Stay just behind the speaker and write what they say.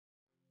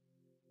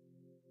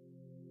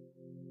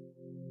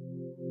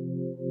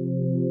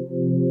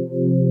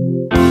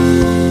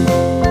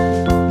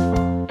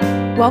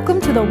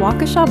Welcome to the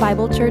Waukesha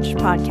Bible Church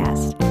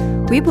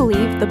podcast. We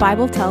believe the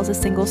Bible tells a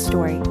single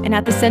story, and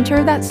at the center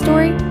of that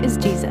story is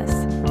Jesus.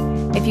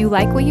 If you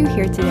like what you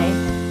hear today,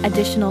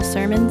 additional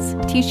sermons,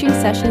 teaching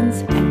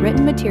sessions, and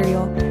written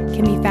material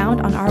can be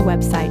found on our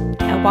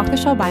website at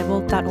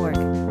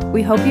waukeshabible.org.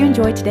 We hope you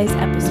enjoy today's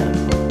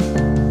episode.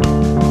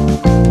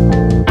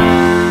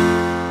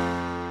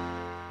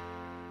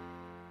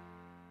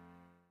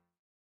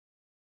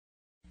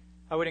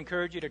 I would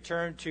encourage you to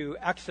turn to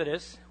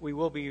Exodus. We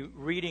will be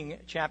reading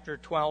chapter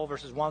 12,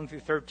 verses 1 through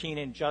 13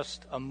 in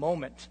just a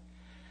moment.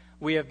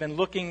 We have been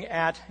looking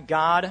at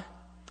God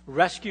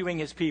rescuing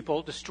his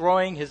people,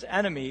 destroying his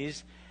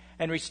enemies,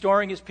 and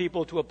restoring his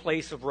people to a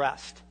place of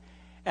rest.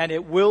 And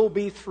it will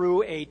be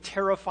through a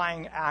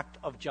terrifying act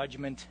of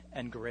judgment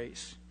and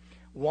grace.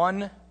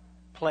 One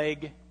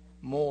plague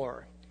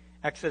more.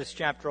 Exodus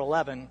chapter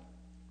 11,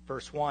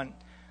 verse 1.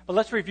 But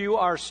let's review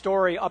our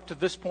story up to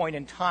this point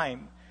in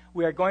time.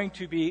 We are going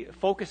to be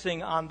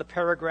focusing on the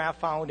paragraph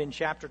found in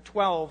chapter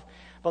 12,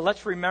 but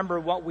let's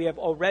remember what we have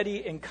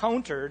already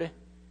encountered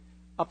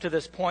up to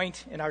this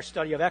point in our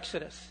study of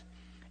Exodus.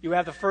 You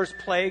have the first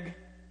plague,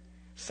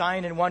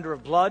 sign and wonder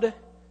of blood,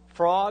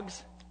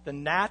 frogs, the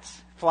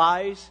gnats,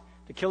 flies,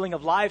 the killing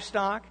of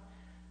livestock,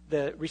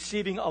 the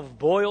receiving of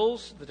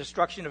boils, the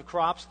destruction of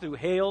crops through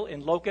hail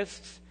and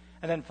locusts,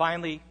 and then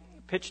finally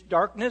pitch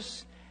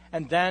darkness,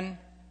 and then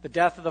the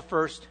death of the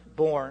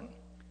firstborn.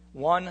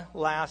 One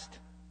last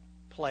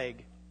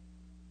plague.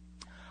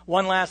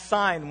 One last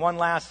sign, one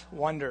last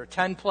wonder.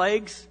 10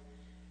 plagues,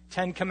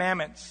 10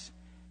 commandments.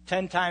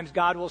 10 times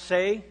God will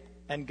say,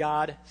 and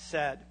God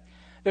said.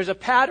 There's a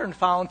pattern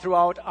found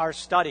throughout our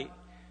study.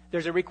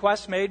 There's a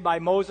request made by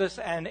Moses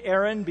and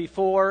Aaron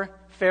before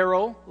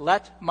Pharaoh,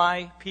 let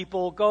my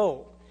people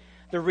go.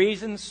 The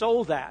reason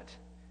so that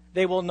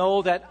they will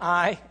know that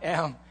I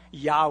am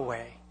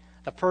Yahweh,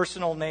 the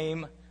personal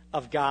name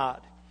of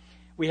God.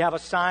 We have a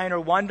sign or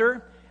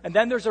wonder, and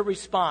then there's a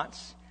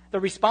response. The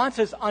response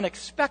is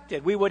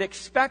unexpected. We would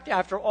expect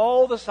after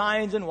all the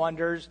signs and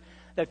wonders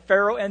that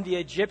Pharaoh and the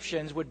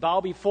Egyptians would bow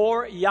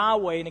before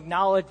Yahweh and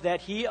acknowledge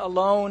that he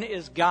alone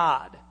is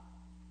God.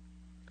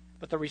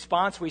 But the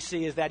response we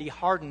see is that he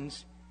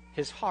hardens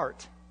his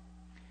heart.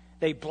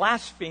 They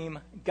blaspheme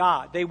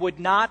God. They would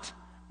not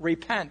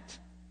repent,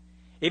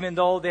 even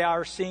though they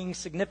are seeing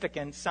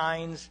significant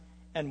signs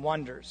and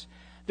wonders.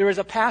 There is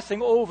a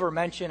passing over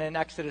mentioned in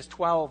Exodus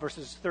 12,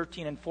 verses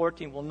 13 and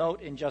 14. We'll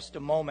note in just a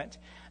moment.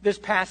 This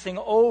passing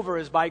over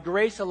is by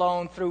grace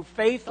alone, through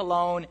faith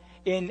alone,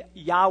 in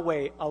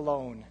Yahweh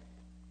alone.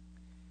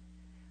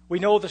 We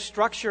know the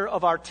structure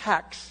of our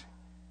text.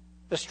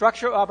 The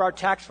structure of our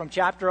text from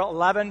chapter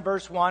 11,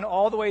 verse 1,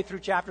 all the way through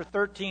chapter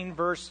 13,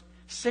 verse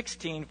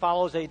 16,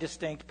 follows a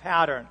distinct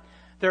pattern.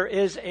 There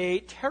is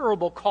a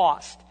terrible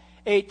cost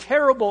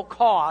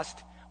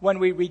when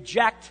we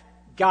reject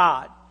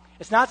God.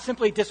 It's not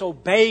simply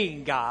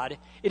disobeying God,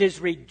 it is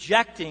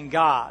rejecting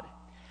God.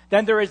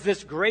 Then there is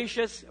this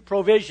gracious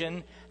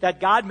provision that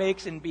God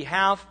makes in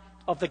behalf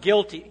of the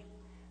guilty,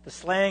 the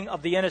slaying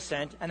of the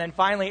innocent, and then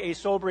finally a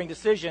sobering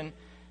decision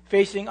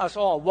facing us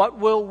all. What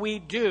will we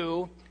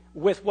do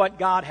with what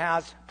God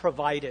has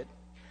provided?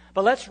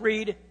 But let's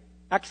read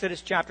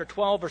Exodus chapter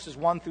 12, verses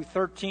 1 through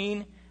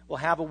 13. We'll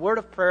have a word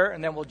of prayer,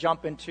 and then we'll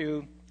jump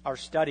into our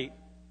study.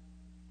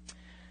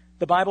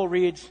 The Bible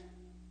reads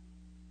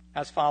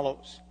as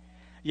follows.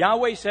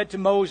 Yahweh said to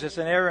Moses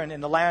and Aaron in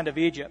the land of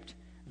Egypt,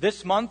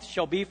 this month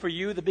shall be for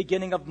you the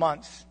beginning of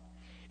months.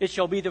 It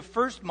shall be the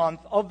first month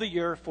of the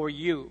year for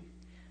you.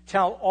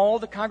 Tell all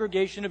the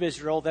congregation of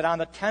Israel that on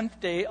the 10th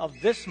day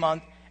of this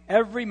month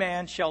every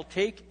man shall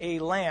take a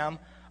lamb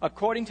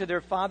according to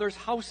their father's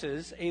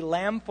houses, a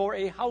lamb for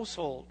a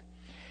household.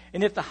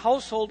 And if the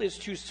household is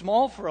too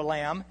small for a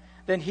lamb,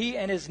 then he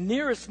and his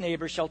nearest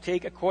neighbor shall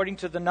take according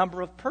to the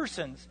number of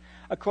persons.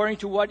 According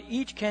to what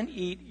each can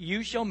eat,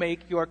 you shall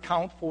make your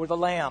count for the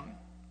lamb.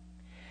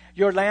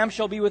 Your lamb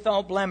shall be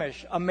without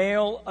blemish, a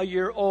male a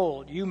year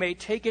old. You may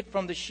take it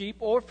from the sheep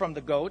or from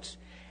the goats,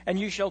 and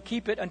you shall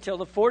keep it until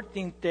the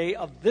 14th day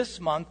of this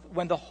month,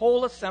 when the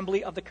whole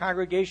assembly of the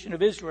congregation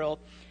of Israel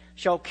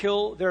shall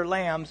kill their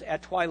lambs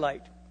at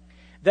twilight.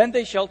 Then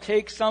they shall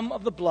take some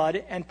of the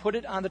blood and put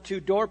it on the 2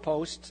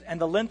 doorposts and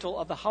the lintel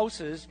of the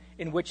houses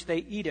in which they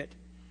eat it.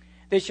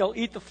 They shall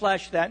eat the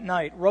flesh that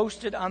night,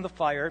 roasted on the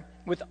fire,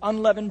 with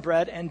unleavened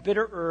bread and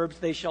bitter herbs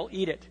they shall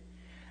eat it.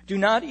 Do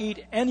not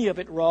eat any of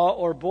it raw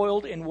or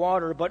boiled in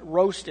water, but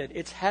roasted,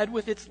 its head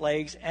with its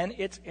legs and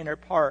its inner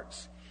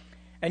parts.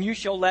 And you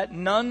shall let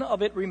none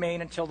of it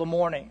remain until the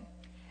morning.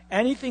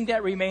 Anything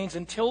that remains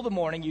until the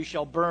morning you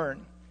shall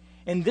burn.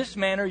 In this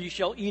manner you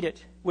shall eat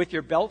it, with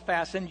your belt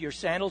fastened, your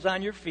sandals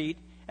on your feet,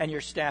 and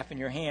your staff in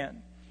your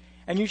hand.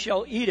 And you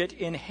shall eat it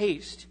in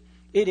haste.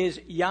 It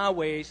is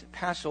Yahweh's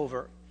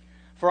Passover.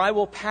 For I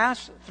will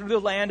pass through the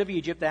land of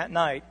Egypt that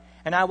night,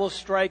 and I will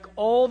strike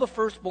all the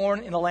firstborn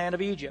in the land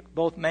of Egypt,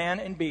 both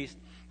man and beast.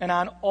 And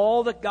on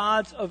all the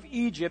gods of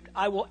Egypt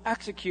I will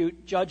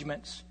execute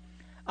judgments.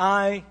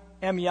 I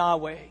am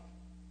Yahweh.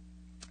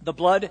 The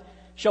blood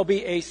shall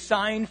be a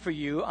sign for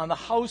you on the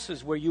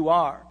houses where you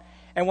are.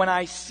 And when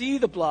I see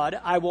the blood,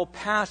 I will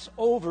pass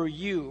over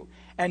you,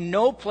 and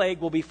no plague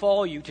will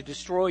befall you to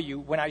destroy you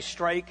when I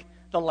strike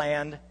the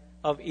land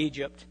of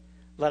Egypt.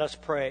 Let us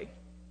pray.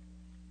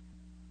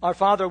 Our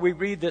Father, we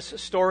read this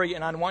story,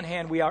 and on one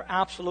hand, we are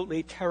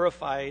absolutely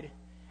terrified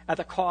at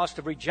the cost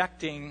of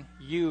rejecting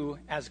you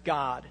as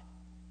God.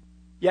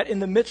 Yet in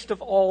the midst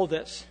of all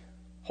this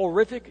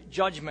horrific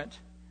judgment,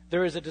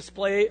 there is a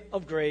display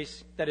of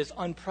grace that is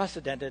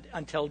unprecedented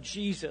until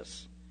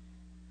Jesus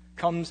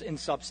comes in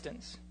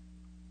substance.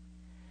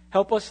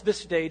 Help us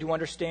this day to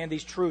understand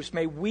these truths.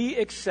 May we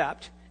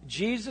accept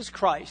Jesus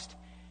Christ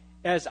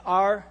as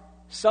our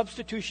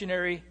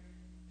substitutionary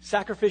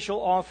sacrificial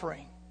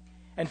offering.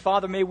 And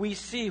Father, may we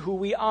see who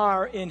we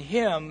are in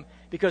Him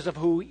because of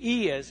who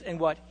He is and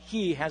what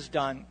He has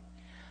done.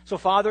 So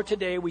Father,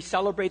 today we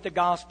celebrate the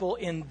gospel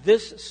in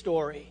this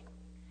story.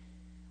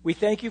 We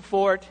thank you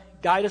for it.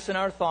 Guide us in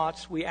our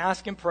thoughts. We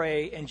ask and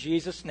pray in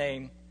Jesus'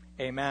 name.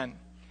 Amen.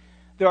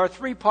 There are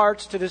 3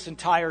 parts to this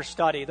entire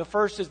study. The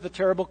first is the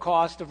terrible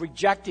cost of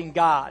rejecting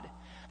God.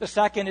 The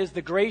second is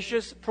the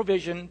gracious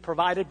provision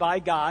provided by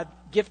God,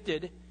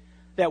 gifted,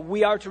 that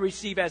we are to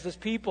receive as His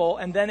people,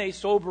 and then a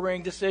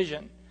sobering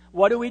decision.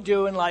 What do we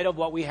do in light of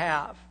what we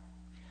have?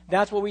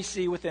 That's what we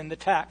see within the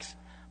text.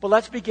 But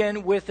let's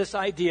begin with this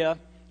idea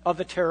of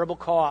the terrible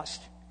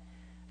cost.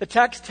 The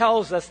text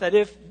tells us that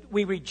if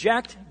we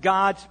reject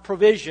God's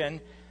provision,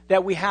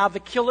 that we have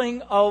the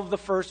killing of the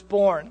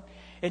firstborn.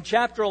 In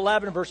chapter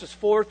 11, verses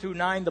 4 through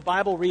 9, the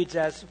Bible reads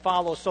as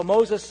follows. So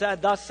Moses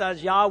said, "Thus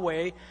says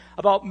Yahweh,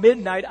 about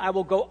midnight I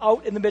will go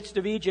out in the midst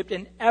of Egypt,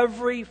 and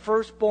every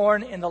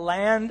firstborn in the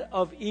land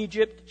of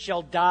Egypt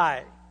shall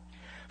die.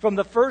 From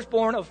the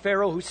firstborn of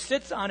Pharaoh who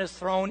sits on his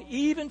throne,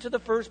 even to the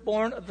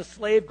firstborn of the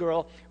slave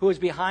girl who is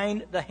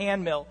behind the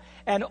handmill,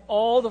 and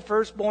all the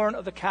firstborn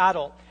of the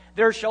cattle.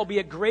 There shall be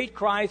a great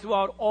cry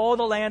throughout all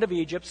the land of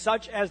Egypt,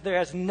 such as there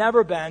has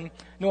never been,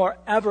 nor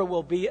ever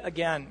will be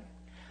again.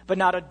 But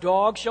not a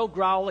dog shall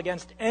growl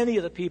against any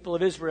of the people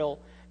of Israel,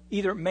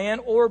 either man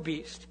or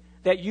beast,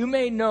 that you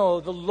may know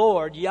the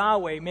Lord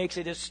Yahweh makes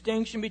a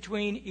distinction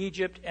between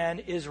Egypt and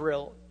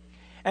Israel.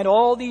 And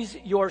all these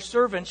your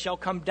servants shall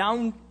come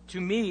down to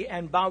me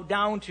and bow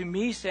down to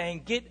me,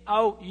 saying, Get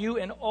out, you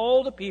and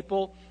all the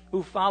people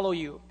who follow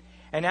you.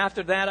 And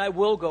after that I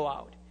will go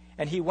out."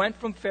 And he went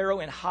from Pharaoh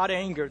in hot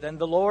anger. Then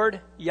the Lord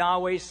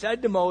Yahweh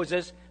said to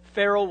Moses,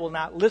 "Pharaoh will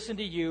not listen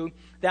to you,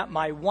 that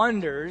my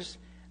wonders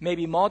may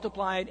be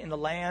multiplied in the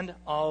land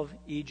of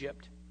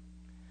Egypt."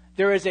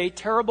 There is a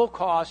terrible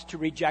cost to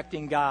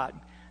rejecting God.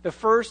 The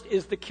first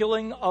is the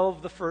killing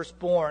of the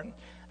firstborn.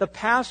 The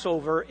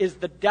Passover is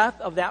the death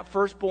of that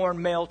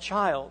firstborn male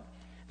child.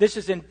 This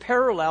is in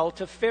parallel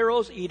to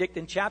Pharaoh's edict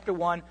in chapter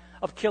 1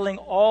 of killing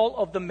all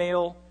of the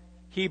male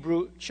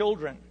Hebrew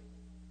children.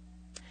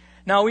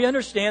 Now, we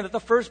understand that the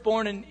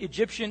firstborn in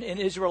Egyptian and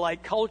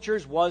Israelite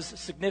cultures was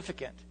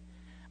significant,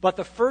 but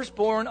the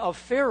firstborn of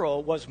Pharaoh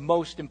was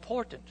most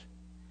important.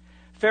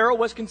 Pharaoh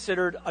was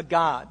considered a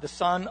god, the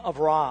son of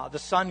Ra, the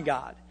sun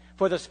god,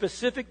 for the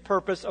specific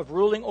purpose of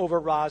ruling over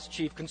Ra's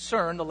chief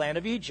concern, the land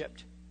of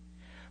Egypt.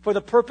 For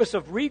the purpose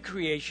of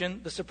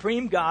recreation, the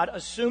supreme God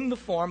assumed the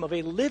form of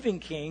a living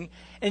king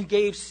and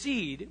gave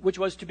seed, which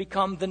was to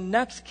become the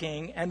next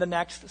king and the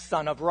next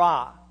son of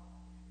Ra.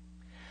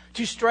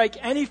 To strike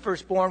any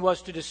firstborn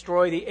was to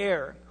destroy the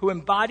heir, who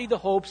embodied the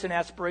hopes and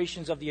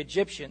aspirations of the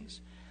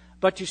Egyptians.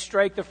 But to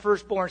strike the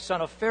firstborn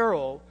son of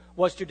Pharaoh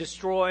was to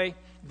destroy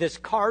this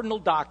cardinal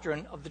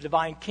doctrine of the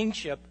divine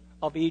kingship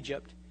of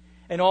Egypt.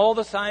 In all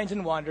the signs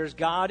and wonders,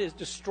 God is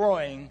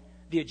destroying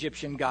the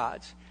Egyptian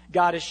gods.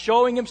 God is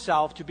showing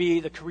Himself to be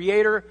the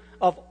creator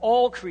of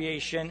all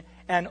creation,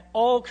 and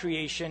all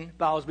creation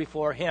bows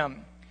before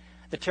Him.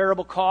 The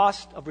terrible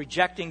cost of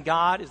rejecting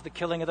God is the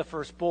killing of the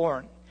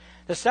firstborn.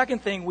 The second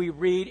thing we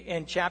read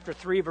in chapter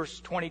 3, verse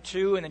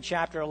 22, and in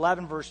chapter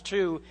 11, verse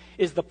 2,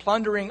 is the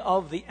plundering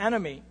of the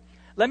enemy.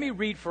 Let me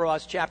read for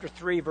us chapter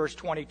 3, verse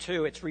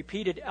 22. It's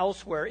repeated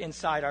elsewhere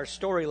inside our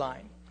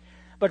storyline.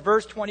 But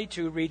verse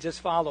 22 reads as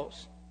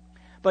follows.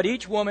 "But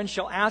each woman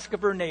shall ask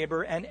of her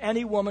neighbor, and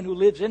any woman who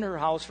lives in her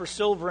house, for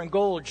silver and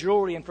gold,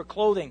 jewelry, and for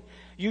clothing.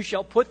 You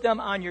shall put them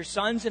on your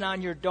sons and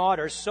on your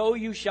daughters, so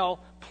you shall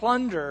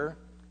plunder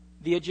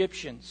the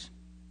Egyptians."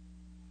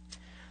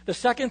 The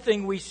second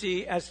thing we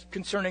see as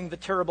concerning the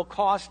terrible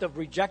cost of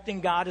rejecting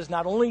God is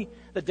not only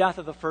the death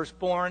of the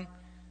firstborn,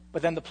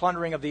 but then the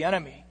plundering of the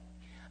enemy.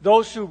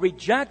 Those who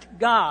reject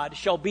God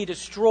shall be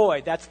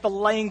destroyed. That's the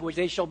language.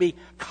 They shall be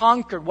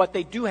conquered. What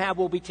they do have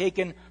will be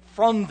taken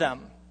from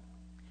them.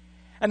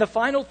 And the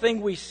final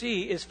thing we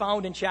see is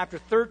found in chapter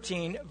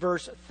 13,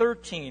 verse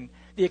 13.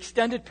 The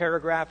extended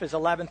paragraph is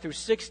 11 through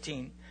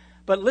 16.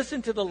 But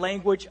listen to the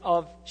language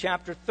of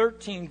chapter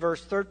 13,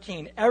 verse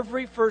 13.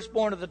 "Every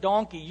firstborn of the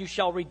donkey you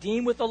shall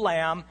redeem with a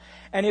lamb,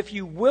 and if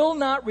you will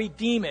not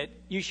redeem it,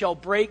 you shall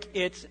break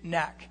its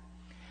neck."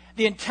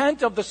 The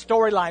intent of the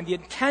storyline, the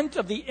intent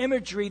of the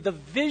imagery, the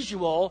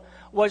visual,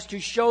 was to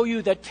show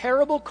you the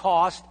terrible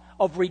cost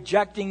of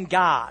rejecting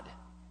God.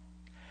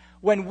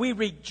 When we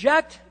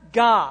reject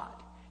God,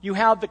 you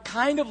have the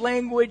kind of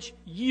language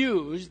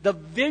used, the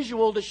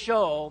visual to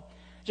show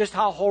just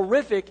how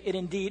horrific it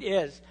indeed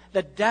is.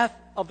 The death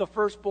of the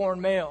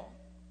firstborn male.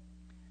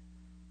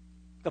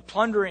 The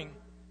plundering,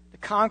 the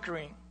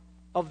conquering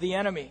of the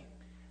enemy.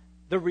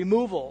 The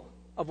removal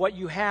of what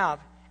you have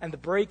and the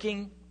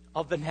breaking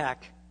of the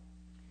neck.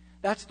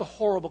 That's the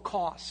horrible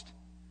cost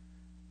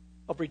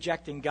of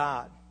rejecting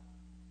God.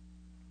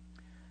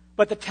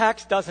 But the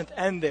text doesn't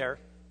end there.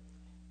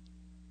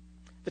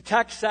 The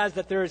text says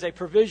that there is a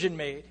provision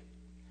made.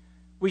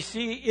 We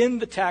see in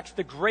the text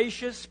the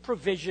gracious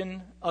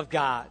provision of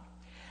God.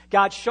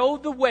 God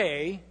showed the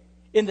way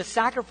in the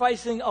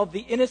sacrificing of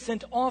the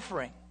innocent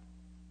offering.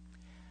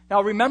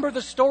 Now remember the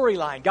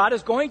storyline. God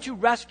is going to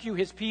rescue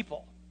his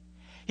people.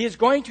 He is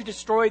going to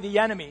destroy the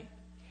enemy.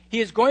 He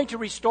is going to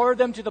restore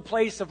them to the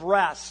place of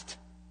rest.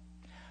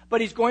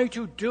 But he's going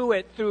to do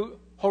it through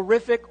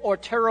horrific or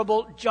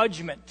terrible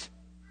judgment.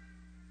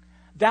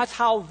 That's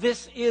how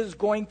this is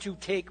going to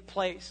take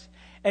place.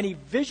 And he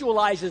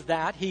visualizes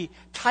that, he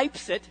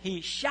types it,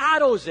 he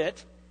shadows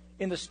it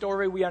in the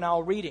story we are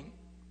now reading.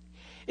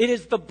 It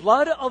is the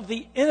blood of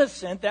the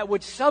innocent that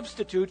would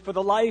substitute for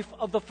the life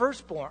of the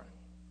firstborn.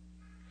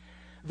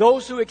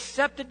 Those who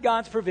accepted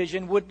God's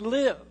provision would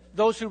live.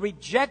 Those who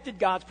rejected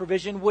God's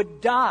provision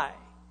would die.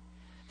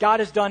 God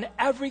has done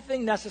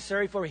everything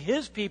necessary for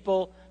his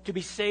people to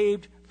be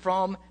saved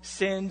from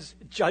sin's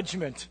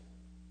judgment.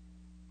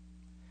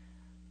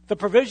 The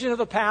provision of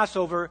the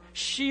Passover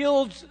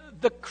shields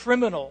the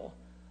criminal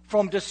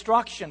from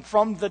destruction,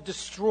 from the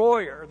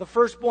destroyer. The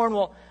firstborn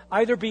will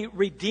either be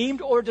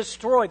redeemed or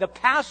destroyed. The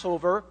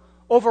Passover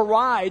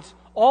overrides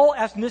all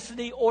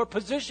ethnicity or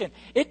position.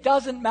 It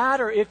doesn't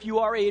matter if you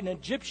are an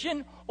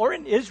Egyptian or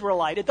an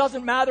Israelite. It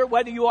doesn't matter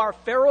whether you are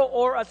Pharaoh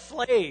or a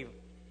slave.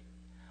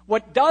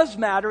 What does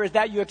matter is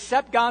that you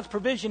accept God's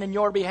provision in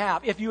your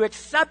behalf. If you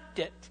accept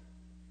it,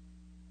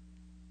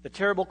 the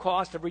terrible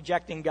cost of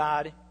rejecting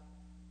God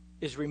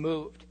is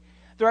removed.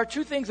 There are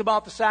two things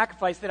about the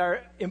sacrifice that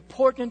are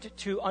important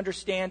to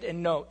understand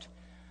and note.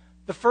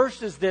 The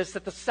first is this,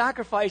 that the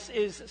sacrifice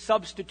is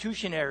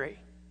substitutionary.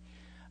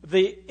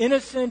 The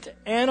innocent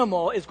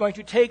animal is going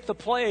to take the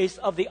place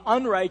of the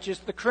unrighteous,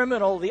 the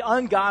criminal, the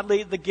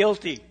ungodly, the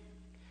guilty.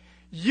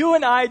 You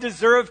and I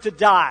deserve to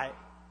die.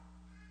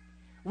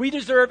 We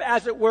deserve,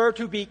 as it were,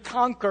 to be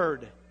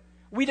conquered.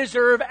 We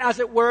deserve, as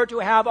it were, to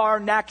have our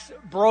necks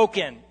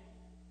broken.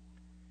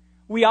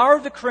 We are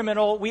the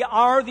criminal, we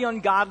are the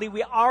ungodly,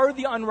 we are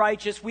the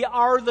unrighteous, we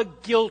are the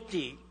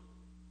guilty.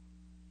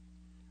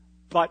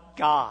 But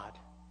God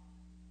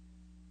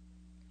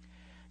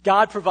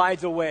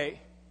provides a way.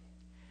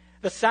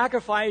 The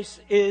sacrifice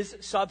is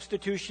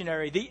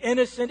substitutionary. The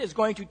innocent is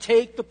going to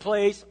take the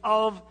place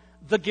of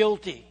the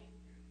guilty.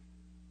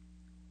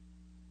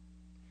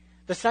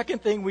 The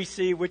second thing we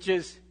see, which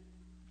is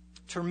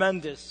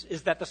tremendous,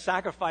 is that the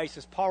sacrifice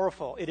is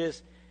powerful. It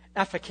is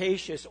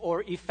efficacious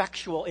or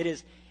effectual. It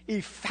is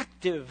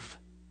effective.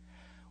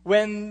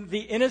 When the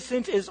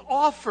innocent is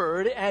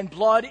offered and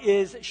blood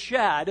is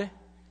shed,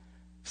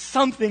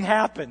 something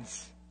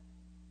happens.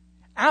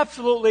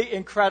 Absolutely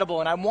incredible.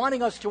 And I'm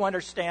wanting us to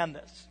understand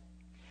this.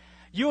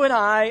 You and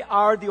I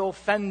are the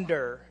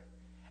offender,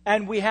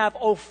 and we have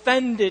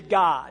offended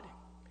God.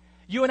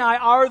 You and I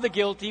are the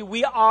guilty.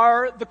 We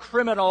are the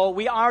criminal.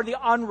 We are the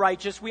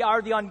unrighteous. We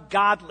are the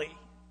ungodly.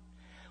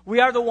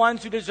 We are the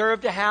ones who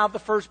deserve to have the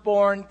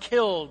firstborn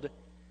killed,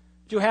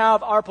 to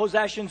have our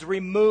possessions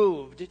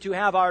removed, to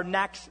have our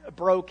necks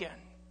broken.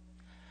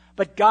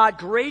 But God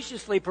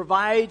graciously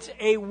provides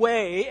a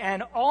way,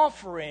 an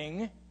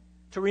offering,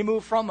 to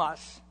remove from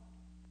us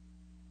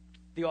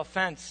the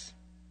offense.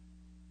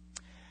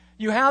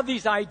 You have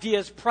these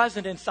ideas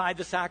present inside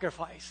the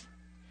sacrifice.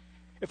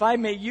 If I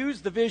may use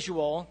the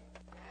visual,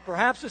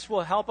 perhaps this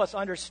will help us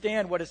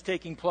understand what is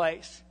taking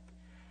place.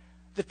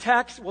 The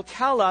text will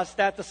tell us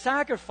that the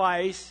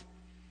sacrifice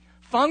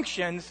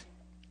functions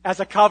as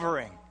a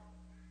covering.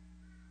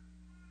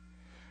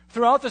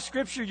 Throughout the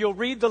scripture, you'll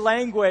read the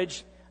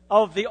language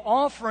of the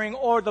offering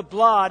or the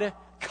blood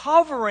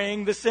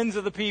covering the sins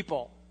of the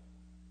people.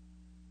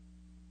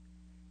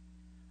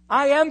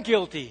 I am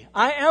guilty.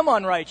 I am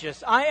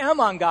unrighteous. I am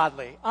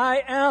ungodly.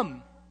 I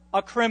am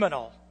a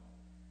criminal.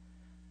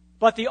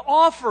 But the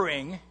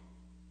offering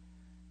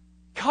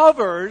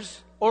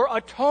covers or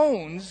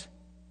atones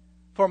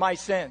for my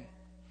sin.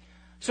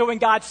 So when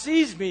God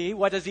sees me,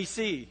 what does he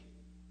see?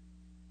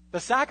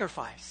 The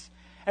sacrifice.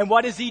 And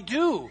what does he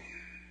do?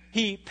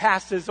 He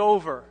passes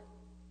over.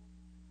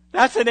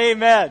 That's an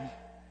amen.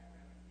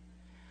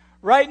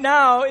 Right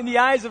now, in the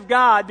eyes of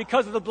God,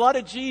 because of the blood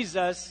of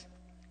Jesus,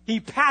 he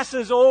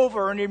passes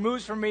over and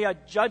removes from me a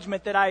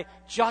judgment that I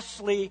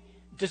justly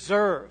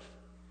deserve.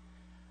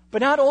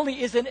 But not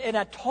only is it an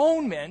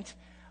atonement,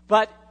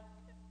 but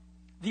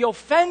the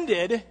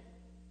offended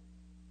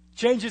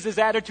changes his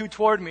attitude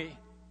toward me.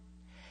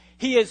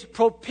 He is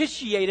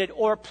propitiated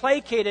or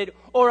placated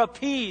or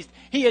appeased.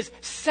 He is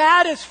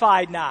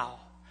satisfied now.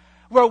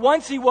 Where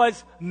once he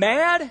was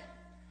mad,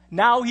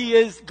 now he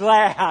is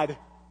glad.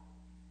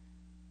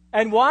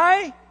 And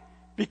why?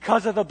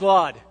 Because of the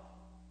blood.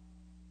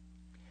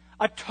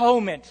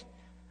 Atonement.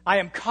 I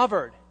am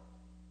covered.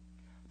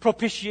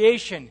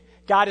 Propitiation.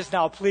 God is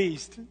now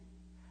pleased.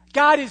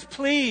 God is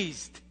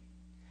pleased.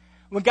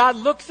 When God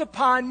looks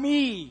upon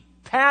me,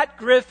 Pat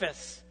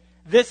Griffiths,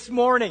 this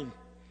morning,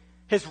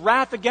 His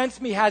wrath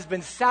against me has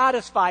been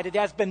satisfied. It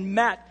has been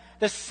met.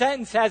 The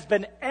sentence has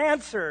been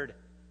answered.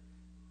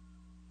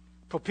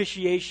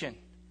 Propitiation.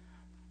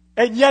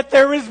 And yet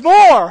there is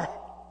more.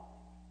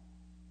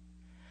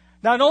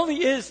 Not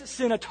only is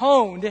sin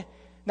atoned,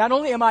 not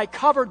only am I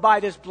covered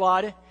by this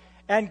blood,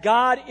 and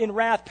God in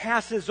wrath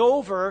passes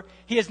over,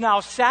 He has now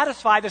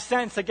satisfied the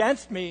sentence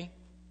against me,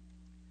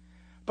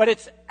 but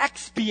it's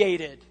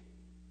expiated.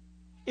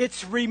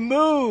 It's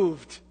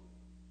removed.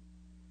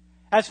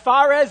 As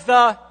far as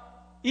the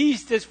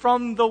east is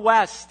from the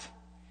west,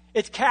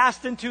 it's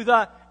cast into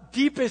the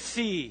deepest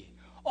sea.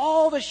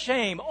 All the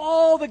shame,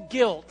 all the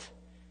guilt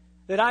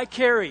that I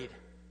carried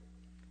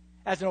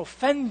as an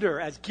offender,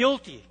 as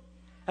guilty,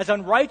 as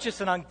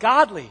unrighteous and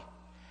ungodly,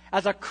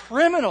 as a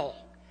criminal,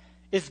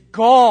 is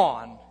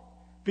gone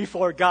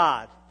before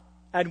God.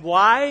 And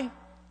why?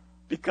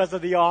 Because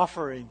of the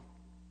offering.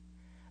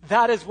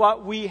 That is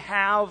what we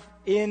have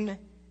in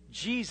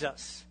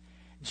Jesus.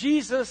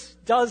 Jesus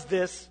does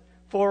this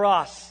for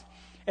us.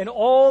 And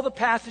all the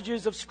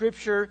passages of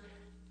Scripture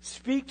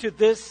speak to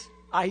this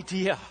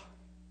idea.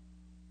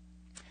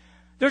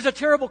 There's a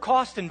terrible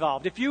cost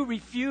involved. If you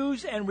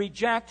refuse and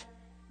reject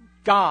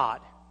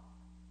God,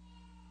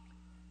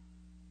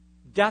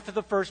 death of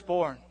the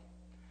firstborn,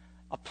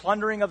 a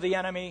plundering of the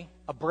enemy,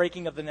 a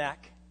breaking of the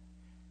neck.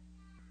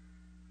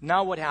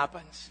 Now what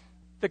happens?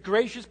 The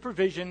gracious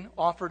provision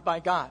offered by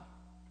God.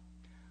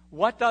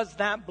 What does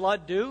that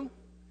blood do?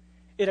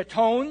 It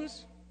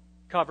atones,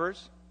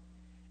 covers.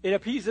 It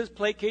appeases,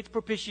 placates,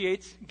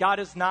 propitiates. God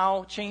has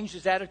now changed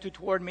His attitude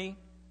toward me.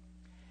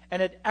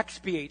 And it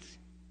expiates.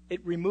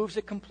 It removes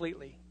it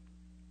completely.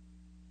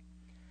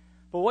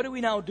 But what do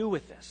we now do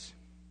with this?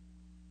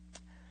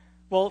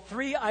 Well,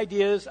 three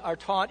ideas are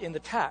taught in the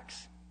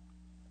text.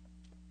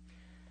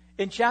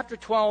 In chapter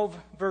 12,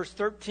 verse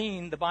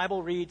 13, the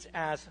Bible reads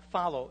as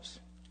follows.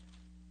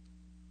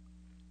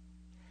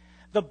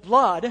 The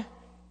blood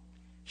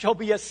shall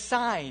be a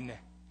sign.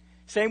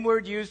 Same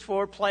word used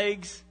for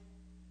plagues.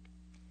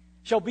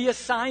 Shall be a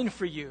sign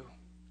for you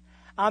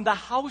on the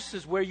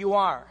houses where you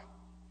are.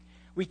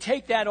 We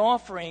take that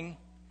offering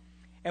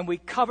and we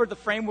cover the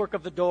framework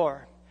of the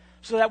door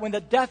so that when the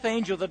death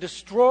angel, the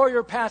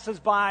destroyer, passes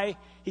by,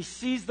 he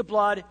sees the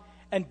blood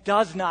and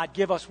does not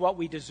give us what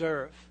we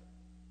deserve.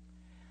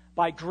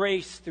 By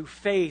grace through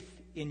faith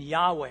in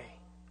Yahweh.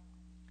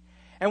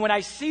 And when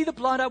I see the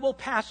blood, I will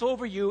pass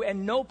over you,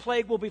 and no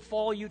plague will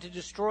befall you to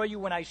destroy you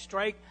when I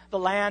strike the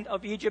land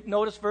of Egypt.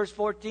 Notice verse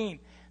 14.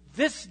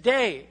 This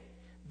day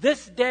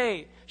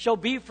shall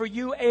be for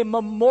you a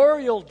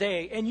memorial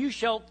day, and you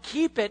shall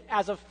keep it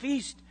as a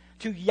feast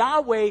to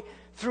Yahweh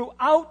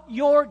throughout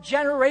your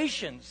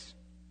generations.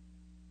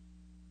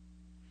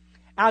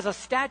 As a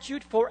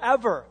statute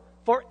forever.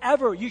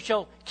 Forever you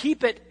shall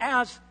keep it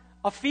as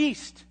a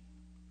feast.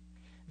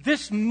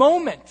 This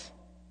moment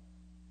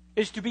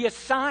is to be a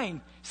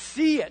sign.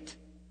 See it.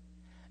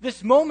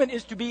 This moment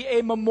is to be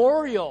a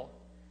memorial.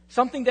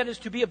 Something that is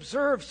to be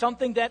observed.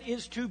 Something that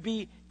is to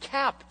be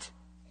kept.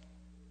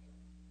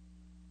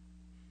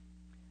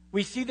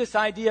 We see this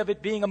idea of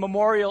it being a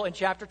memorial in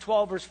chapter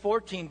 12, verse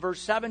 14,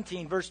 verse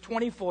 17, verse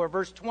 24,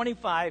 verse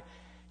 25,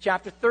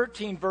 chapter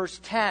 13, verse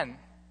 10.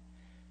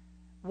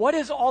 What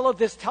is all of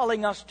this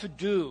telling us to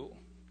do?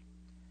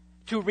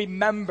 To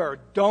remember.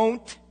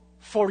 Don't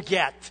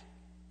forget.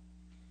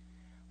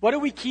 What do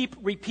we keep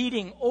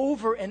repeating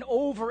over and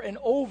over and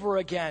over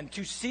again?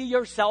 To see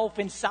yourself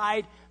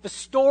inside the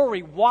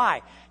story.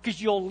 Why?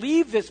 Because you'll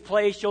leave this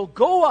place, you'll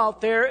go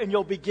out there, and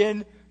you'll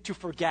begin to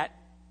forget.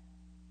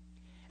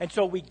 And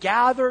so we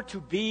gather to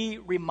be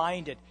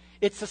reminded.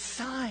 It's a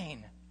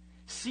sign.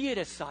 See it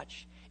as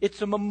such.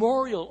 It's a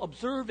memorial.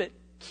 Observe it.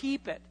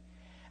 Keep it.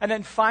 And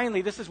then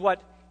finally, this is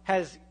what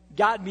has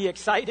gotten me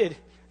excited,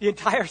 the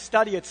entire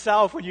study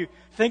itself, when you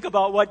think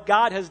about what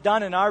God has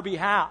done in our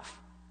behalf.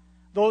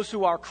 Those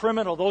who are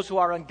criminal, those who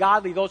are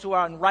ungodly, those who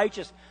are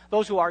unrighteous,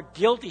 those who are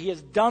guilty. He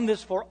has done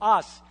this for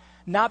us,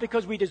 not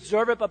because we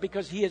deserve it, but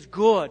because He is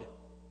good.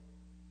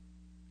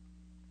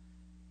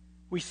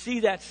 We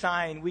see that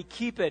sign, we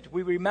keep it,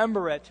 we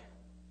remember it,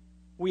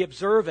 we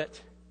observe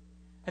it.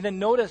 And then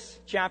notice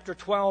chapter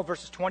 12,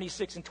 verses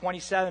 26 and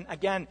 27.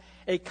 Again,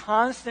 a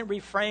constant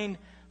refrain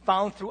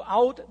found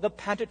throughout the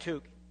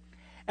Pentateuch.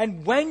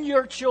 And when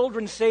your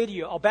children say to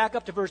you, I'll back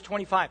up to verse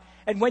 25,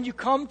 and when you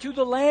come to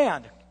the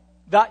land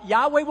that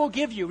Yahweh will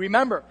give you,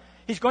 remember,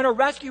 He's going to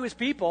rescue His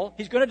people,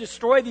 He's going to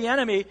destroy the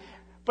enemy,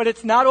 but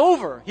it's not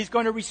over. He's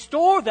going to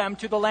restore them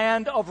to the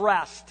land of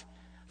rest,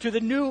 to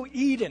the new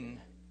Eden,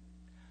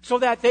 so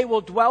that they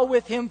will dwell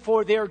with Him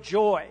for their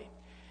joy.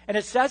 And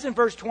it says in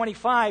verse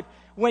 25,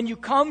 when you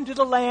come to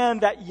the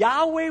land that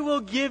Yahweh will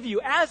give you,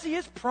 as He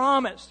has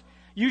promised,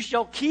 you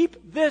shall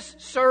keep this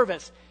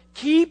service.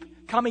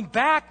 Keep coming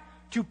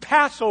back to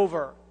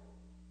Passover.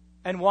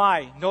 And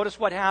why? Notice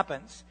what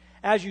happens.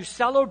 As you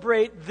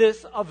celebrate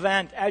this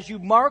event, as you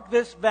mark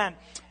this event,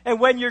 and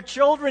when your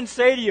children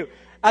say to you,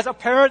 as a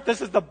parent,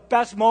 this is the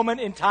best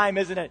moment in time,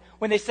 isn't it?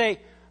 When they say,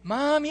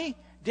 Mommy,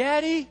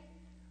 Daddy,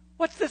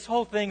 what's this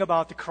whole thing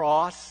about the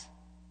cross?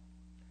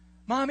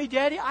 Mommy,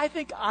 Daddy, I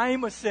think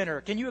I'm a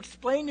sinner. Can you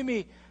explain to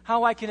me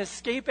how I can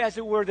escape, as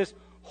it were, this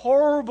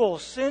horrible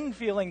sin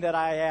feeling that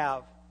I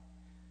have?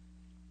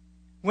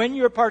 When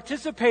you're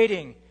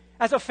participating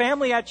as a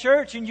family at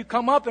church and you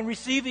come up and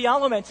receive the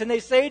elements and they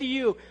say to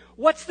you,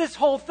 what's this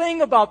whole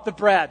thing about the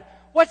bread?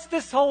 What's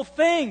this whole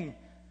thing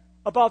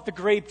about the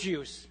grape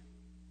juice?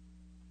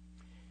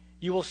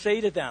 You will say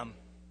to them,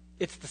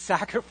 it's the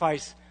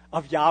sacrifice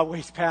of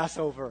Yahweh's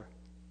Passover.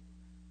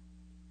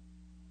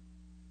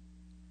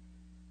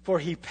 For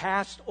he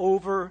passed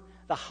over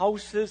the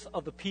houses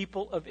of the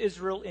people of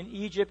Israel in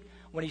Egypt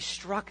when he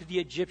struck the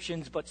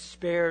Egyptians, but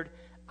spared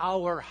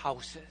our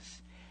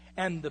houses.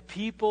 And the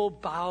people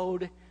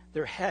bowed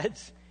their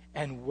heads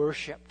and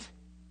worshipped.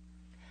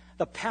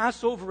 The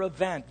Passover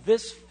event,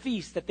 this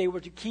feast that they were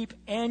to keep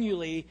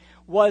annually,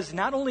 was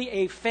not only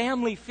a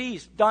family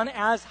feast done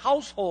as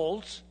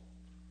households,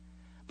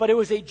 but it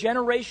was a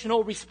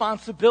generational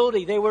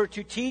responsibility. They were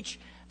to teach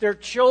their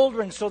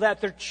children so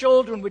that their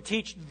children would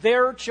teach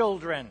their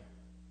children.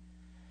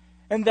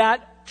 And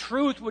that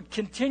truth would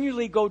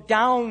continually go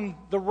down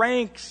the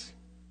ranks,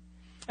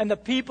 and the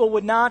people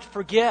would not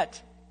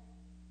forget.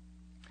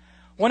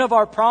 One of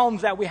our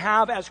problems that we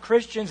have as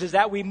Christians is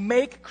that we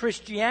make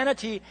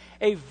Christianity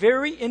a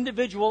very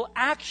individual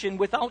action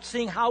without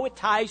seeing how it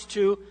ties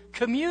to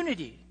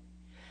community.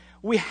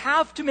 We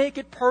have to make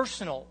it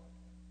personal.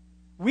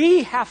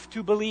 We have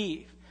to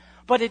believe.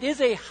 But it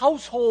is a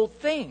household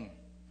thing.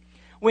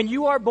 When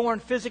you are born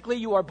physically,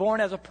 you are born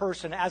as a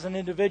person, as an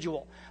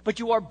individual. But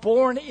you are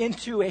born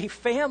into a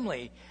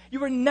family. You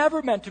were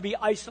never meant to be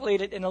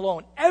isolated and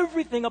alone.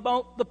 Everything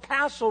about the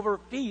Passover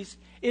feast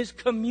is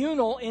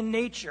communal in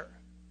nature.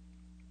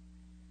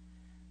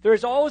 There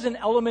is always an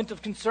element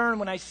of concern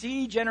when I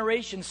see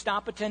generations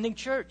stop attending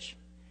church.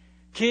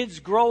 Kids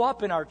grow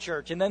up in our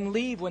church and then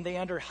leave when they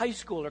enter high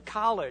school or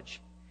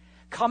college.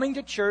 Coming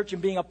to church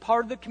and being a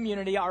part of the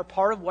community are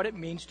part of what it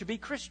means to be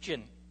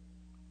Christian.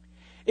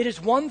 It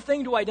is one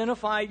thing to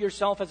identify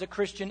yourself as a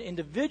Christian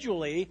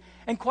individually,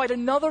 and quite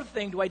another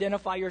thing to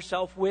identify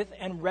yourself with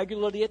and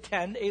regularly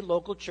attend a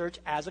local church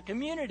as a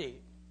community.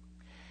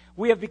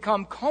 We have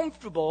become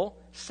comfortable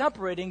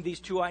separating these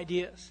two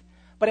ideas.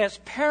 But as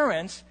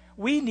parents,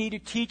 we need to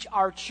teach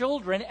our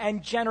children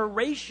and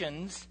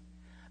generations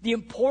the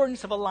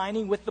importance of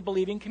aligning with the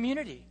believing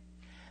community.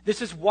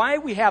 This is why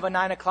we have a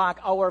 9 o'clock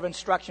hour of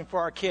instruction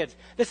for our kids.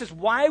 This is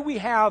why we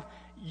have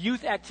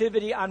youth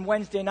activity on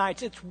Wednesday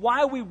nights. It's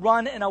why we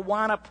run an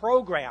Awana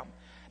program,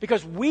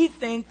 because we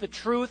think the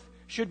truth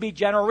should be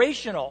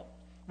generational.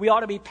 We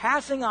ought to be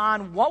passing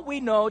on what we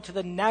know to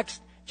the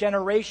next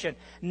generation,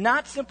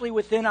 not simply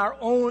within our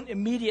own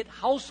immediate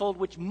household,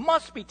 which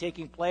must be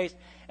taking place,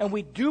 and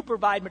we do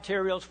provide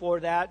materials for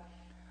that,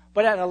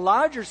 but at a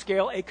larger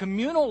scale, a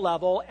communal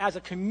level, as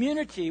a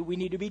community, we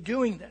need to be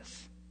doing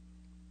this.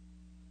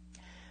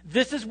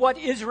 This is what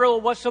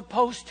Israel was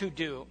supposed to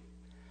do.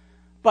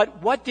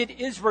 But what did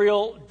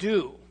Israel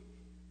do?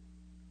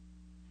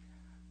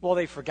 Well,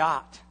 they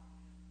forgot.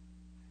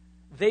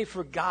 They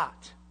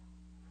forgot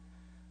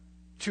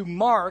to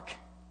mark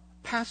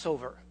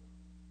Passover.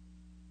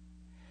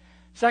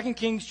 2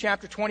 Kings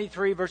chapter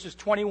 23, verses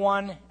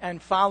 21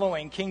 and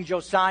following, King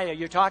Josiah.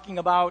 You're talking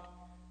about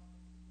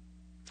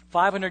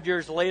 500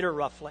 years later,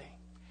 roughly.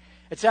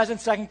 It says in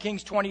 2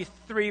 Kings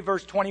 23,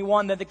 verse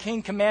 21, that the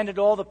king commanded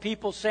all the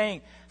people,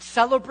 saying,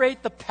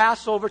 "Celebrate the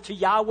Passover to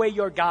Yahweh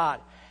your God,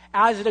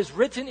 as it is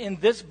written in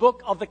this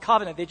book of the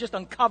covenant." They just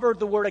uncovered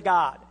the word of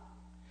God.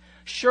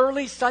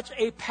 "Surely such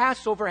a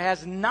Passover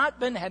had not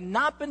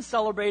been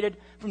celebrated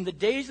from the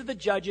days of the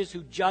judges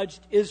who judged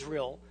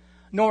Israel,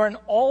 nor in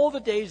all the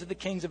days of the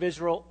kings of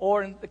Israel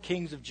or in the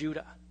kings of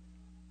Judah."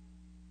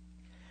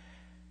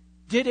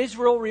 Did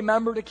Israel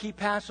remember to keep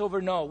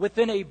Passover? No.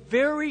 Within a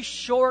very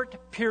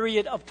short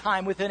period of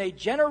time, within a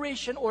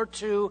generation or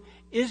two,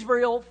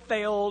 Israel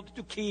failed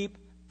to keep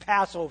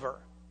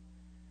Passover.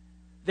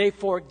 They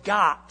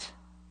forgot.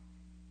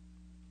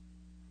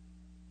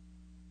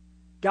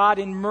 God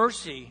in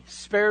mercy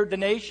spared the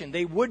nation.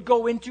 They would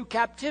go into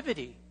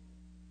captivity,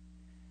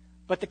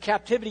 but the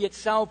captivity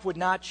itself would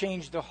not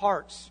change their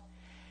hearts.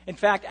 In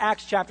fact,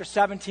 Acts chapter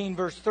 17,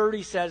 verse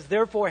 30 says,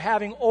 "Therefore,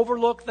 having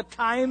overlooked the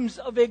times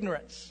of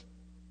ignorance,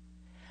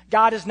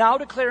 God is now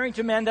declaring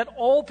to men that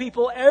all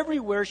people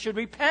everywhere should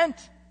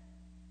repent,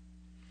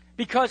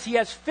 because he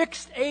has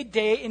fixed a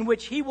day in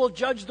which he will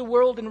judge the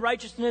world in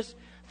righteousness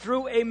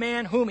through a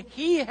man whom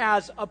he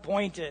has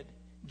appointed,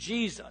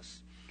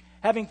 Jesus,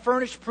 having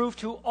furnished proof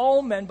to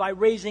all men by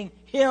raising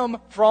him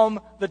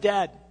from the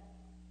dead."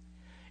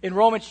 In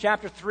Romans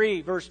chapter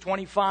 3, verse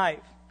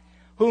 25,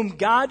 "Whom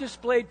God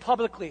displayed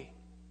publicly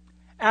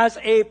as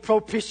a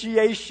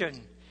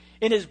propitiation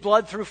in his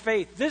blood through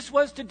faith. This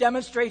was to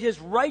demonstrate his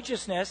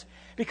righteousness,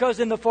 because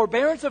in the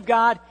forbearance of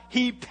God,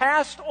 he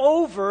passed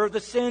over the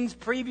sins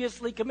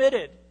previously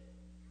committed.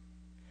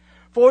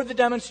 For the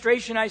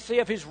demonstration, I say,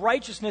 of his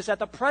righteousness at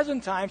the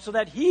present time, so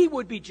that he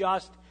would be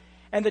just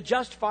and the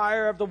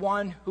justifier of the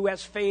one who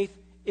has faith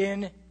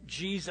in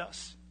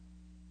Jesus.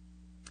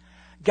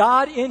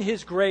 God in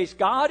his grace,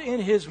 God in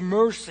his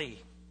mercy,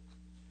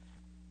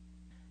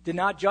 did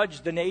not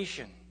judge the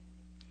nation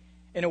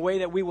in a way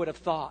that we would have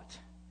thought.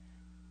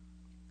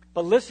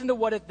 But listen to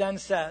what it then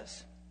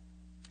says.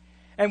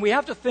 And we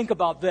have to think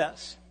about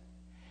this.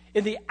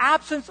 In the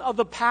absence of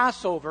the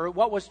Passover,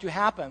 what was to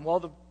happen? Well,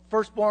 the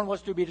firstborn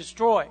was to be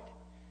destroyed.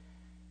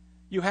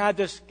 You had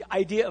this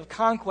idea of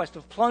conquest,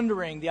 of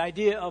plundering, the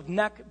idea of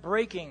neck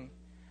breaking.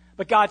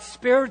 But God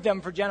spared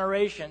them for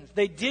generations.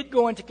 They did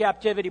go into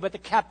captivity, but the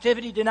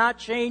captivity did not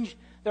change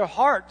their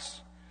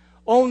hearts.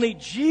 Only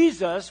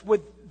Jesus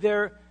would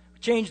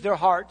change their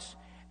hearts,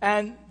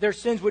 and their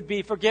sins would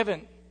be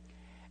forgiven.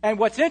 And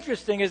what's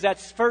interesting is that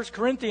 1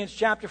 Corinthians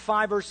chapter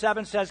 5, verse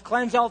 7 says,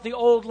 "Cleanse out the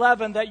old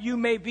leaven, that you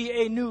may be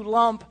a new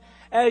lump,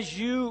 as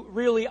you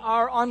really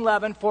are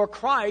unleavened. For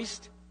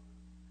Christ,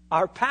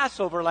 our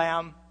Passover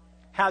lamb,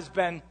 has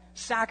been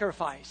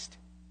sacrificed."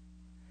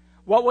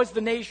 What was the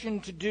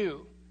nation to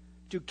do?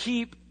 To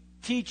keep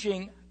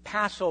teaching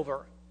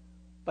Passover,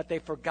 but they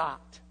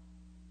forgot.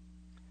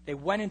 They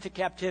went into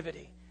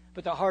captivity,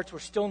 but their hearts were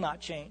still not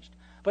changed.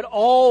 But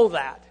all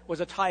that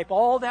was a type,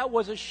 all that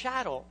was a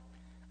shadow,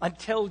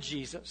 until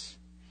Jesus.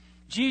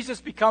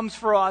 Jesus becomes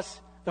for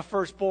us the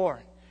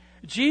firstborn.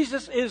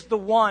 Jesus is the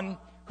one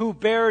who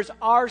bears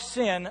our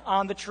sin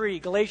on the tree.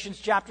 Galatians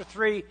chapter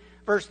 3,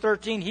 verse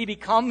 13, he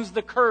becomes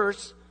the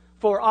curse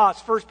for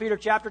us. 1 Peter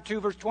chapter 2,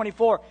 verse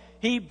 24,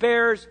 he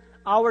bears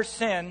our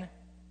sin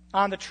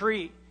on the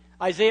tree.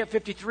 Isaiah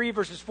 53,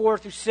 verses 4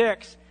 through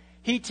 6,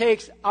 he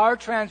takes our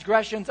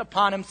transgressions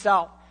upon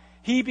himself.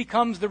 He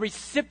becomes the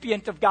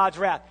recipient of God's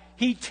wrath.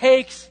 He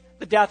takes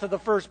the death of the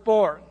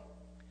firstborn,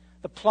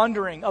 the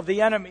plundering of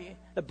the enemy,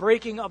 the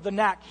breaking of the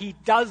neck. He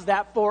does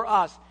that for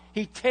us.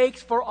 He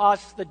takes for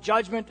us the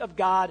judgment of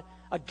God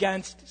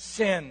against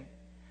sin.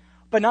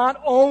 But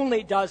not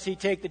only does he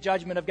take the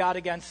judgment of God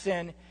against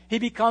sin, he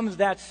becomes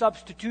that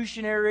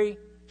substitutionary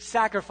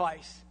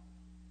sacrifice.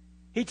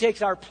 He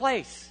takes our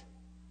place.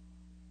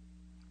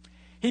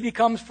 He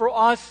becomes for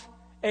us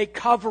a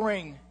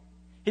covering.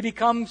 He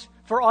becomes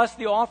for us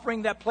the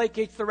offering that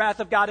placates the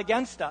wrath of God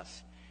against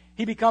us.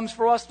 He becomes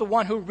for us the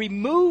one who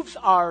removes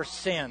our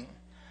sin,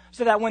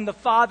 so that when the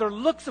Father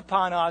looks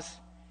upon us,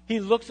 he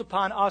looks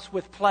upon us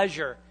with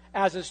pleasure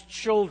as his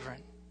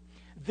children.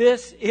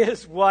 This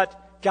is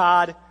what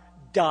God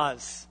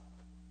does.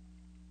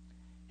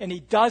 And he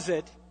does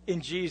it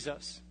in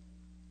Jesus.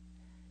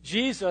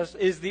 Jesus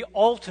is the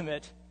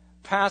ultimate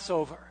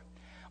Passover.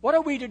 What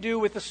are we to do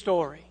with the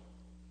story?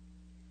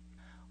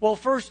 Well,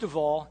 first of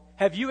all,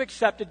 have you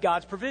accepted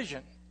God's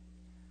provision?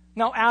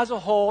 Now, as a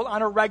whole,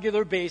 on a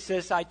regular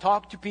basis, I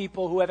talk to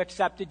people who have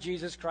accepted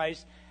Jesus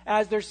Christ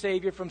as their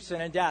Savior from sin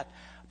and death.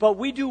 But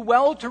we do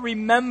well to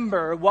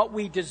remember what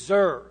we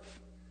deserve.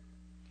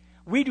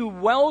 We do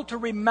well to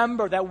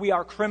remember that we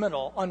are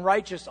criminal,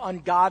 unrighteous,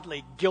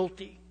 ungodly,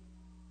 guilty.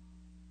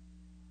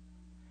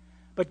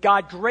 But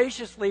God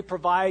graciously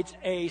provides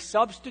a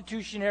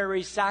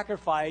substitutionary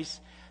sacrifice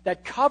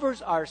that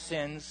covers our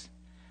sins,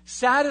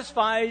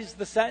 satisfies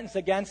the sentence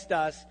against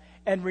us,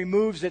 and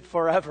removes it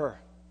forever.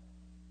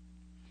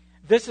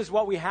 This is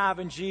what we have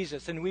in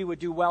Jesus, and we would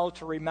do well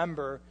to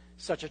remember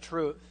such a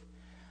truth.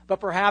 But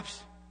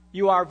perhaps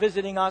you are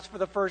visiting us for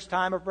the first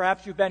time, or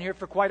perhaps you've been here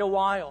for quite a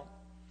while,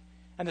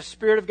 and the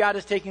Spirit of God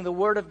is taking the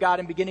Word of God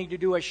and beginning to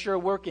do a sure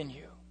work in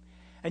you.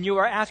 And you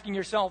are asking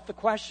yourself the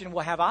question,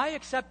 well, have I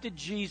accepted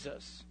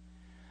Jesus?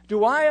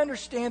 Do I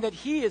understand that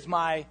he is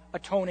my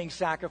atoning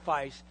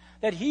sacrifice?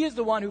 That he is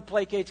the one who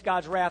placates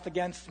God's wrath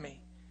against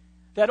me?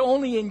 That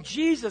only in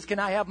Jesus can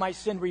I have my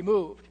sin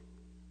removed?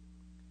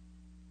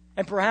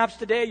 And perhaps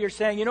today you're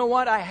saying, you know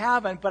what, I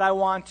haven't, but I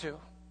want to.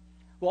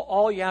 Well,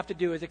 all you have to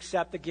do is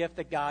accept the gift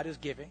that God is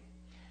giving.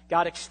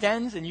 God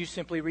extends and you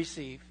simply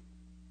receive.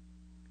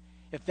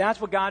 If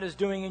that's what God is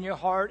doing in your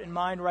heart and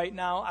mind right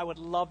now, I would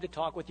love to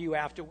talk with you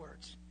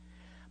afterwards.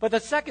 But the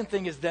second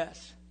thing is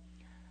this.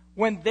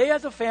 When they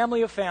as a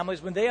family of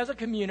families, when they as a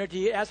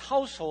community, as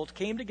households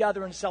came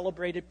together and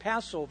celebrated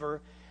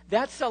Passover,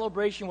 that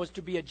celebration was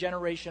to be a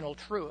generational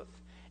truth.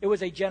 It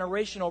was a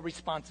generational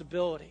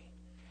responsibility.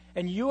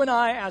 And you and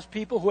I, as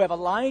people who have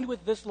aligned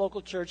with this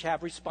local church,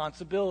 have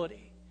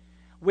responsibility.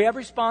 We have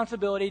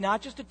responsibility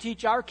not just to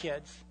teach our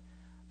kids,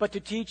 but to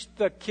teach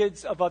the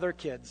kids of other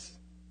kids.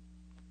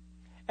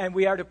 And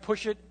we are to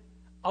push it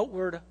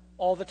outward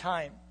all the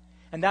time.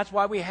 And that's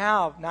why we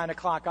have 9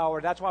 o'clock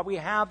hour. That's why we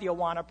have the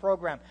Awana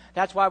program.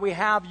 That's why we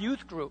have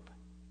youth group.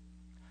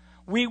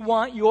 We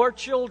want your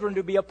children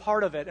to be a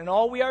part of it. And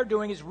all we are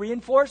doing is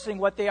reinforcing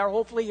what they are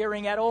hopefully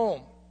hearing at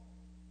home.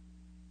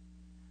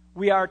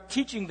 We are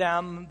teaching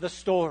them the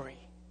story.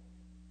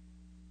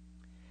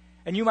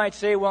 And you might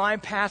say, well,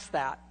 I'm past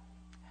that.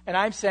 And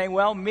I'm saying,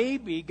 well,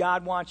 maybe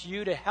God wants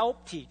you to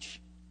help teach.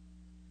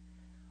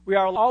 We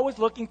are always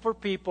looking for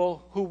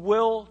people who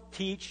will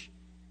teach,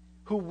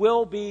 who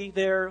will be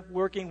there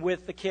working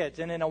with the kids.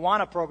 And in a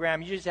Awana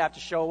program, you just have to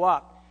show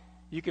up.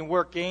 You can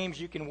work games,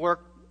 you can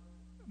work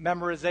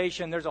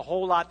memorization. There's a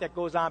whole lot that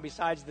goes on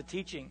besides the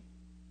teaching.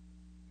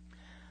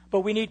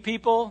 But we need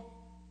people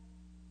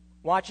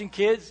watching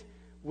kids.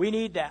 We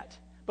need that.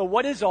 But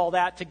what is all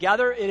that?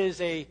 Together, it is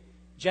a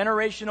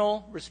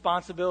generational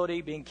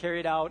responsibility being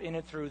carried out in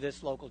and through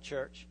this local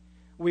church.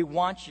 We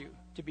want you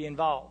to be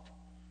involved.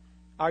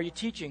 Are you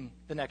teaching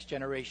the next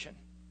generation?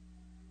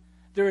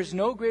 There is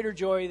no greater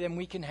joy than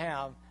we can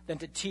have than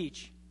to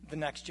teach the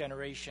next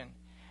generation.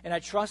 And I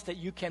trust that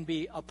you can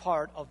be a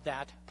part of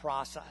that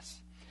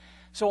process.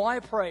 So I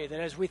pray that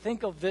as we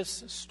think of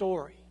this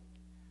story,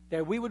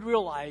 that we would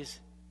realize,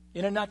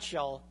 in a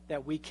nutshell,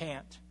 that we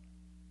can't.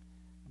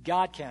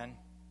 God can,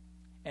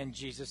 and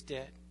Jesus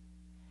did.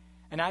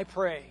 And I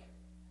pray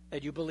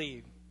that you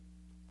believe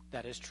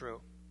that is true.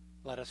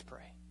 Let us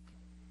pray.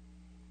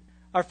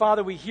 Our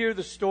Father, we hear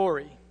the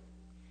story.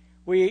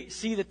 We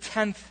see the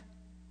 10th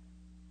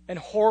and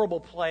horrible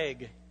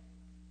plague.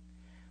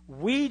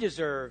 We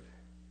deserve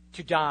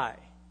to die.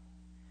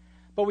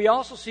 But we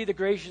also see the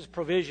gracious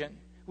provision.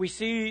 We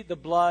see the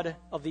blood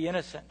of the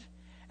innocent.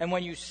 And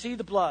when you see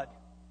the blood,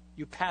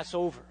 you pass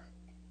over.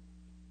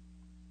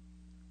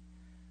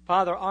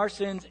 Father, our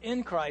sins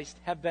in Christ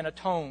have been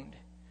atoned.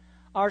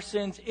 Our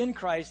sins in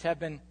Christ have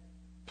been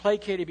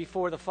placated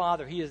before the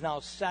Father. He is now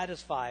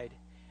satisfied.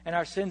 And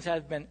our sins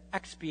have been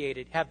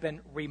expiated, have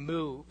been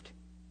removed.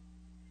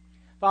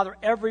 Father,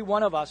 every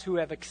one of us who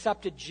have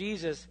accepted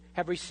Jesus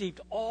have received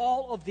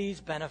all of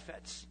these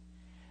benefits.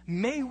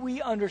 May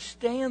we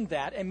understand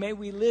that, and may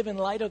we live in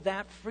light of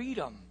that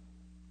freedom.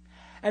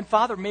 And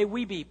Father, may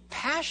we be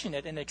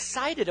passionate and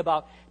excited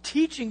about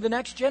teaching the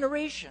next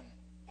generation.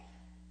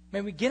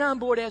 May we get on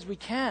board as we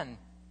can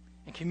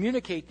and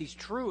communicate these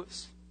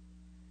truths.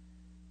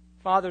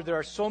 Father, there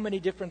are so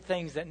many different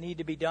things that need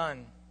to be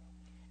done.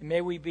 And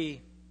may we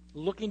be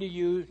looking to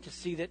you to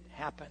see that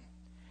happen.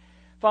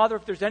 Father,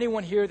 if there's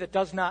anyone here that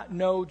does not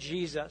know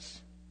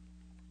Jesus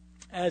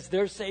as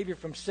their Savior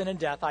from sin and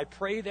death, I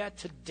pray that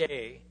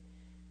today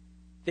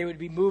they would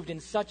be moved in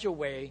such a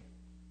way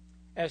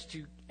as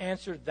to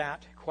answer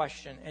that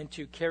question and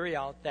to carry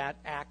out that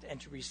act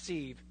and to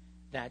receive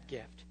that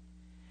gift.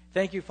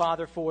 Thank you,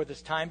 Father, for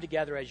this time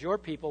together as your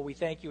people. We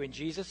thank you in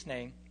Jesus'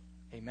 name.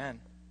 Amen.